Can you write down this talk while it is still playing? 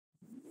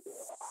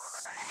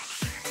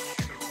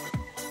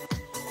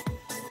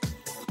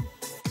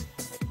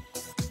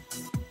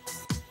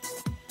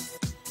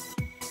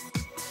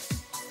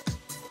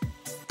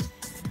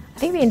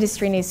think the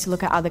industry needs to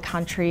look at other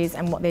countries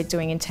and what they're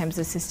doing in terms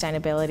of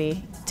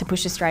sustainability to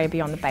push Australia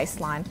beyond the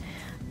baseline.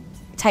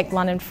 Take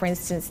London, for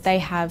instance, they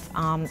have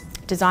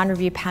design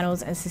review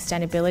panels and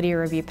sustainability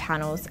review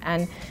panels,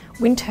 and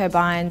wind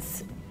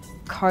turbines,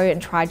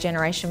 and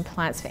tri-generation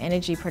plants for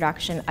energy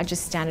production are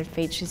just standard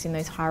features in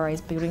those high-rise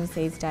buildings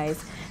these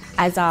days,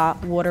 as are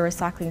water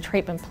recycling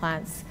treatment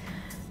plants.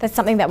 That's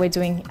something that we're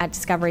doing at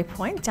Discovery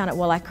Point down at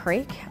Walleye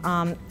Creek.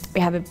 We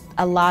have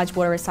a large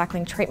water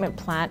recycling treatment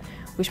plant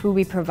which will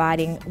be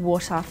providing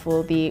water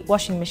for the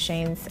washing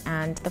machines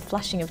and the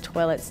flushing of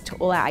toilets to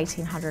all our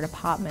 1,800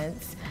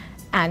 apartments,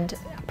 and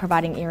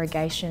providing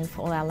irrigation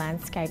for all our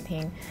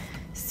landscaping.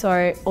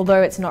 So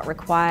although it's not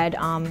required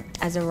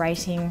as a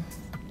rating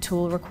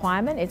tool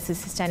requirement, it's a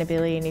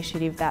sustainability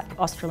initiative that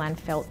Australand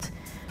felt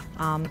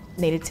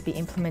needed to be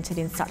implemented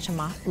in such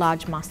a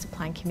large master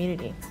plan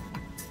community.